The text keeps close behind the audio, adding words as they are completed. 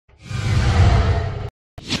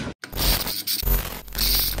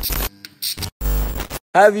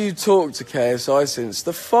Have you talked to KSI since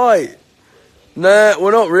the fight? Nah,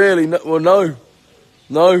 well, not really. No, well, no.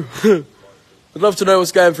 No. I'd love to know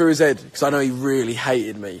what's going through his head, because I know he really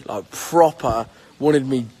hated me. Like, proper wanted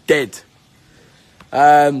me dead.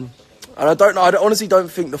 And I don't know, I honestly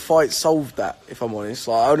don't think the fight solved that, if I'm honest.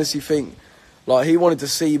 Like, I honestly think, like, he wanted to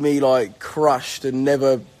see me, like, crushed and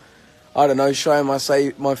never, I don't know, showing my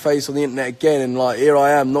face on the internet again. And, like, here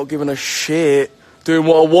I am, not giving a shit, doing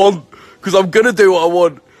what I want. Because I'm going to do what I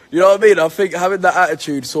want. You know what I mean? I think having that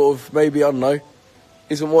attitude sort of, maybe, I don't know,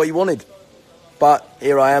 isn't what he wanted. But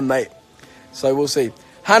here I am, mate. So we'll see.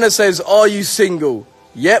 Hannah says, are you single?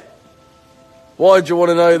 Yep. Why do you want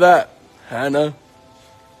to know that? Hannah.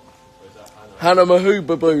 Hannah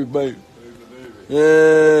Mahooba-boo, mate.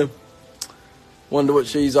 Yeah. Wonder what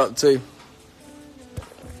she's up to.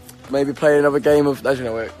 Maybe play another game of... Actually,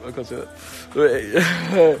 no, wait. I can't say that.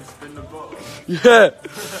 Spin the bottle. Yeah.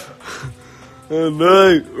 Oh,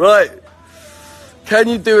 no. Right. Can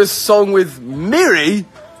you do a song with Miri?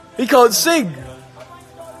 He can't sing.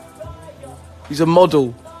 He's a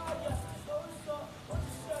model.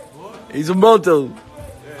 What? He's a model. Yeah,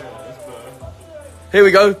 that's better. Here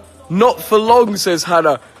we go. Not for long, says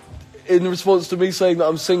Hannah, in response to me saying that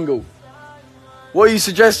I'm single. What are you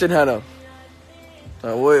suggesting, Hannah?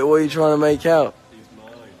 What are you trying to make out? He's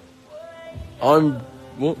mine.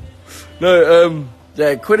 What? No,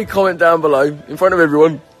 yeah, quickly comment down below, in front of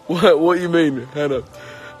everyone, what you mean, Hannah.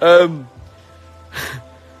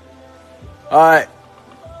 Alright.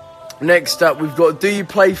 Next up, we've got, do you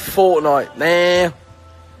play Fortnite? Nah.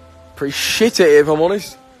 Pretty shit at it, if I'm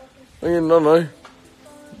honest. I mean, I don't know.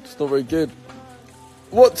 It's not very good.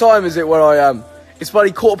 What time is it where I am? It's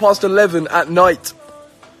bloody 11:15 at night.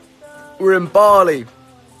 We're in Bali.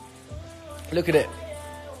 Look at it.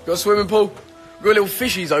 Got a swimming pool. Got little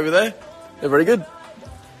fishies over there. They're very good.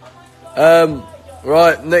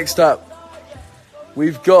 Right, next up.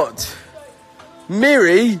 We've got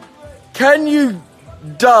Miri. Can you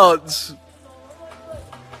dance?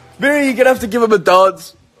 Miri, you're going to have to give him a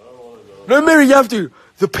dance. No, Miri, you have to.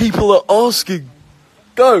 The people are asking.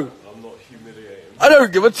 Go. I'm not humiliating. I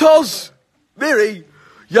don't give a toss. Miri,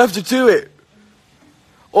 you have to do it.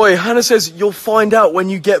 Oi, Hannah says you'll find out when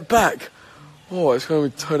you get back. Oh, it's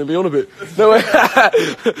going to be turning me on a bit. No way.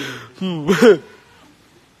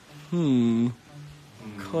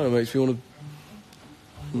 Kind of makes me want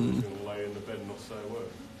to... Lay in the bed and not say a word.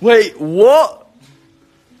 Wait, what?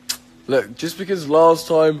 Look, just because last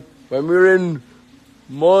time when we were in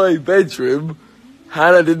my bedroom,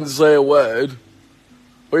 Hannah didn't say a word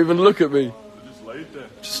or even look at me. I just laid there.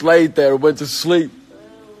 Just laid there and went to sleep.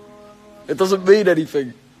 It doesn't mean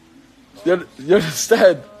anything. You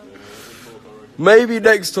understand? Maybe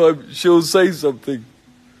next time she'll say something.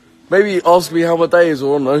 Maybe ask me how my day is,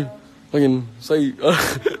 or I don't know. I can say,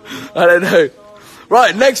 I don't know.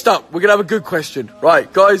 Right, next up, we're going to have a good question.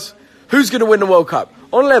 Right, guys, who's going to win the World Cup?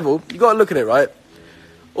 On level, you got to look at it, right?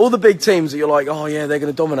 All the big teams that you're like, oh yeah, they're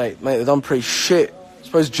going to dominate. Mate, they've done pretty shit. I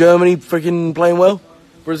suppose Germany freaking playing well.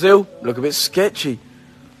 Brazil, look a bit sketchy.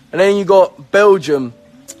 And then you got Belgium.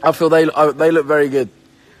 I feel they look very good.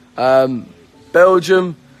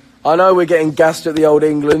 Belgium, I know we're getting gassed at the old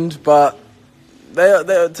England, but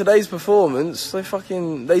today's performance,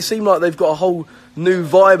 they seem like they've got a whole new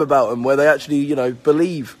vibe about them where they actually, you know,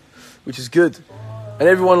 believe, which is good. And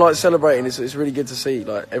everyone like celebrating. It's really good to see.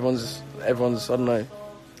 Like everyone's I don't know,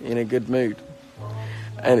 in a good mood,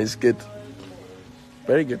 and it's good,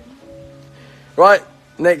 very good. Right,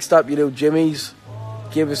 next up, you little Jimmies,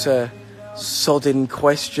 give us a sodding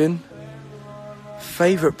question.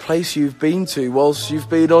 Favourite place you've been to whilst you've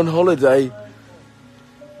been on holiday?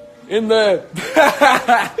 In there.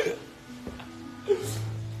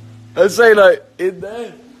 I say like, in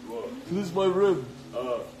there. What? This is my room.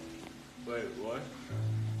 Wait, why?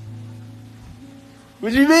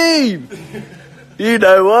 What do you mean? You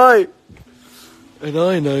know why. And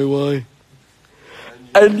I know why.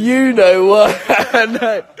 And you know why.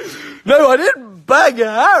 No, I didn't bang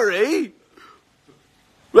Harry.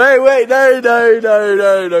 Wait,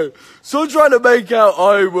 no. So I'm trying to make out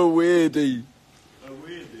I'm a weirdie. A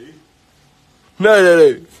weirdie?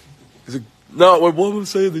 No. No, why am I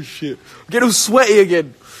saying this shit? I'm getting all sweaty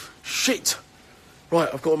again. Shit. Right,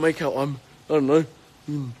 I've got to make out I don't know,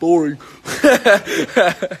 boring.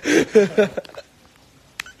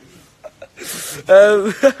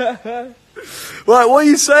 Right, what are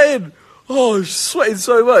you saying? Oh, I'm sweating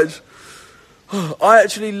so much. I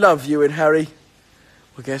actually love you and Harry.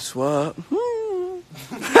 Well, guess what?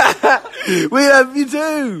 We love you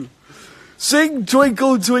too. Sing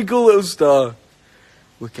Twinkle, Twinkle, Little Star.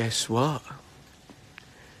 Well, guess what?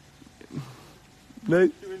 No.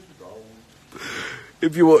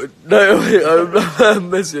 If you want, no, I'm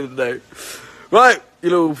messing. No. Right, you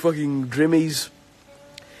little fucking drimmies.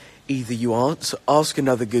 Either you ask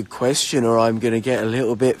another good question, or I'm gonna get a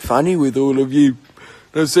little bit funny with all of you.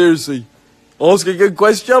 No, seriously, ask a good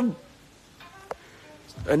question,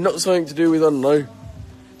 and not something to do with, I don't know,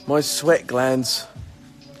 my sweat glands.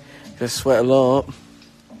 I sweat a lot.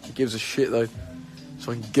 It gives a shit though. It's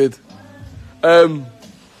fucking good.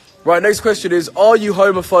 Right, next question is: are you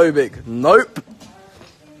homophobic? Nope.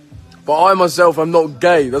 But I myself am not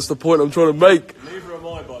gay. That's the point I'm trying to make. Neither am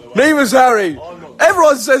I, by the way. Neither's Harry. I'm not.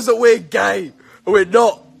 Everyone says that we're gay, but we're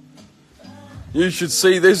not. You should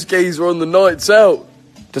see this geezer on the nights out.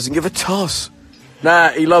 Doesn't give a toss. Nah,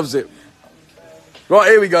 he loves it. Right,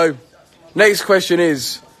 here we go. Next question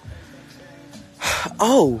is...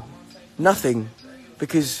 oh, nothing.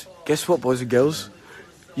 Because guess what, boys and girls?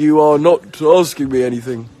 You are not asking me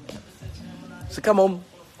anything. So come on.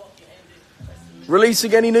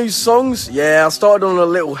 Releasing any new songs? Yeah, I started on a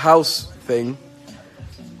little house thing.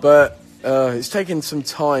 But it's taken some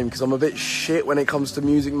time because I'm a bit shit when it comes to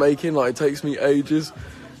music making. Like, it takes me ages.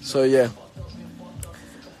 So, yeah.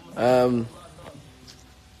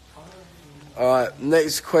 Alright,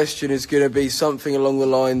 next question is going to be something along the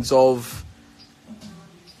lines of...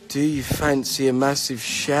 do you fancy a massive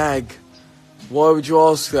shag? Why would you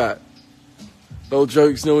ask that? No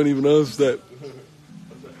jokes, no one even asked that.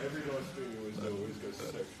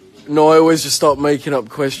 No, I always just start making up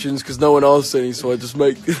questions because no one asks any, so I just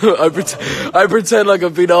make... I pretend like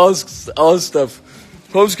I've been asked stuff.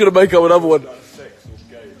 I'm just going to make up another one.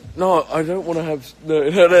 No, I don't want to have...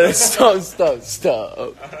 No, stop.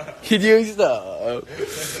 Can you stop?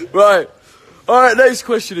 Right. Alright, next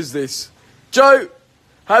question is this. Joe,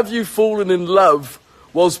 have you fallen in love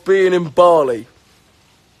whilst being in Bali?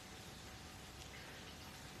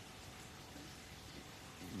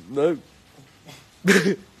 No.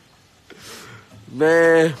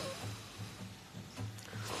 Nah.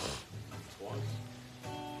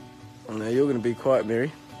 Now you're going to be quiet,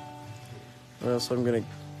 Miri. Or else I'm going to...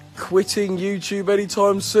 quitting YouTube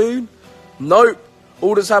anytime soon? Nope.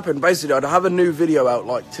 All that's happened, basically, I'd have a new video out,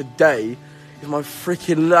 like, today, if my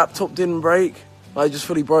freaking laptop didn't break. Like, it just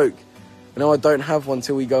fully broke. And now I don't have one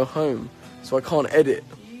till we go home, so I can't edit.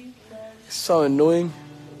 It's so annoying.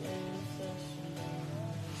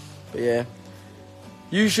 But yeah.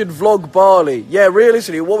 You should vlog Bali. Yeah,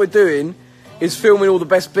 realistically, what we're doing is filming all the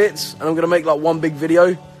best bits, and I'm going to make, like, one big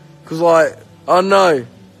video. Because, like, I know.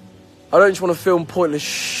 I don't just want to film pointless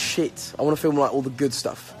shit. I want to film, like, all the good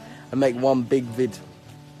stuff and make one big vid.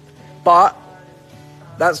 But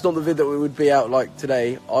that's not the vid that we would be out, like,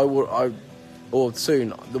 today. Or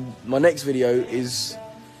soon. My next video is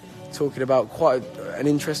talking about quite an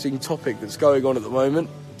interesting topic that's going on at the moment.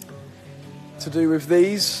 To do with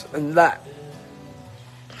these and that.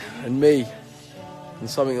 And me. And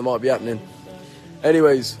something that might be happening.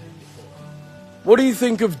 Anyways. What do you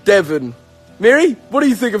think of Devon? Miri, what do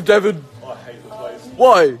you think of Devon? I hate the place.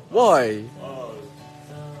 Why? Why?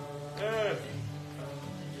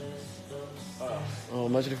 Oh,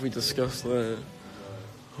 imagine if we discussed that.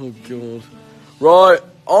 Oh, God. Right.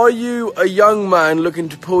 Are you a young man looking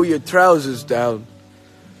to pull your trousers down?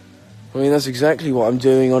 I mean, that's exactly what I'm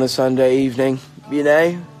doing on a Sunday evening, you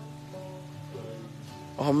know?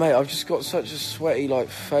 Oh, mate, I've just got such a sweaty, like,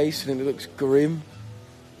 face and it looks grim.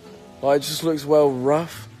 Like, it just looks well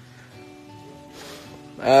rough.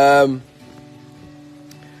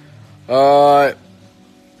 Alright.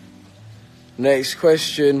 Next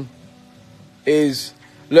question is...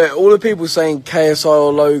 look, all the people saying KSI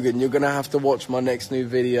or Logan, you're going to have to watch my next new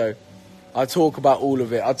video. I talk about all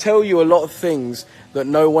of it. I tell you a lot of things that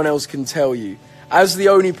no one else can tell you. As the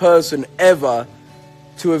only person ever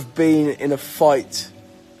to have been in a fight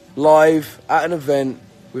live at an event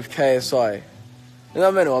with KSI. In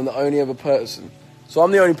that manner, I'm the only other person. So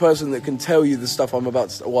I'm the only person that can tell you the stuff I'm going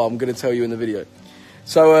to tell you in the video.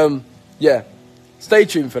 So, yeah. Stay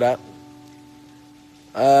tuned for that.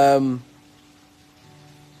 But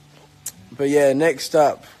yeah, next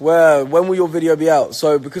up, when will your video be out?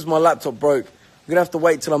 So because my laptop broke, I'm going to have to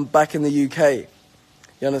wait till I'm back in the UK.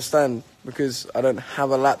 You understand? Because I don't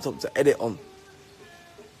have a laptop to edit on.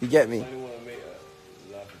 You get me?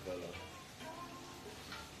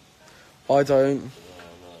 I don't.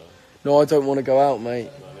 No, I don't want to go out, mate.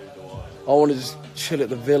 I want to just chill at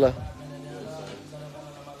the villa.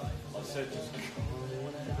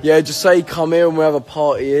 Yeah, just say come here and we'll have a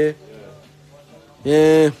party here.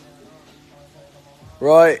 Yeah.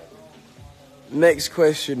 Right. Next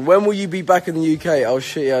question. When will you be back in the UK? Oh,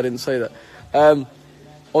 shit, yeah, I didn't say that. On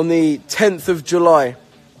the 10th of July.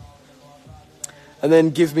 and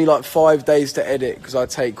then give me like 5 days to edit, because I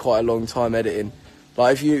take quite a long time editing.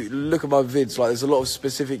 Like, if you look at my vids, like, there's a lot of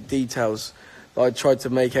specific details that I tried to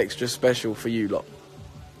make extra special for you lot.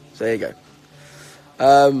 So there you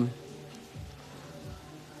go.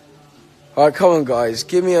 Alright, come on, guys.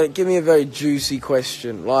 Give me a very juicy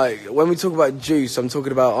question. Like, when we talk about juice, I'm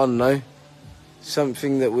talking about, I don't know,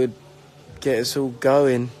 something that would get us all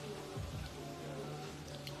going.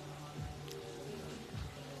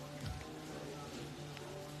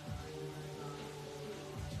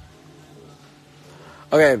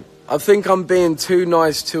 Okay, I think I'm being too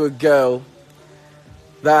nice to a girl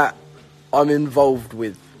that I'm involved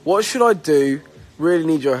with. What should I do? Really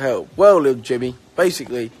need your help. Well, little Jimmy,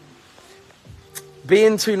 basically,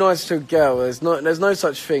 being too nice to a girl, there's no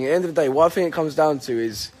such thing. At the end of the day, what I think it comes down to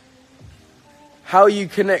is how you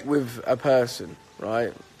connect with a person,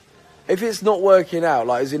 right? If it's not working out,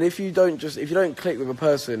 like, as in, if you don't click with a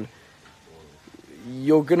person,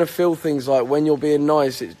 you're gonna feel things like, when you're being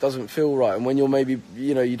nice, it doesn't feel right, and when you're maybe,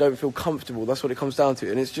 you don't feel comfortable. That's what it comes down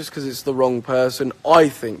to, and it's just because it's the wrong person. I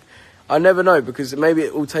think. I never know, because maybe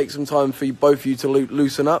it will take some time for both of you to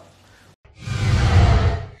loosen up.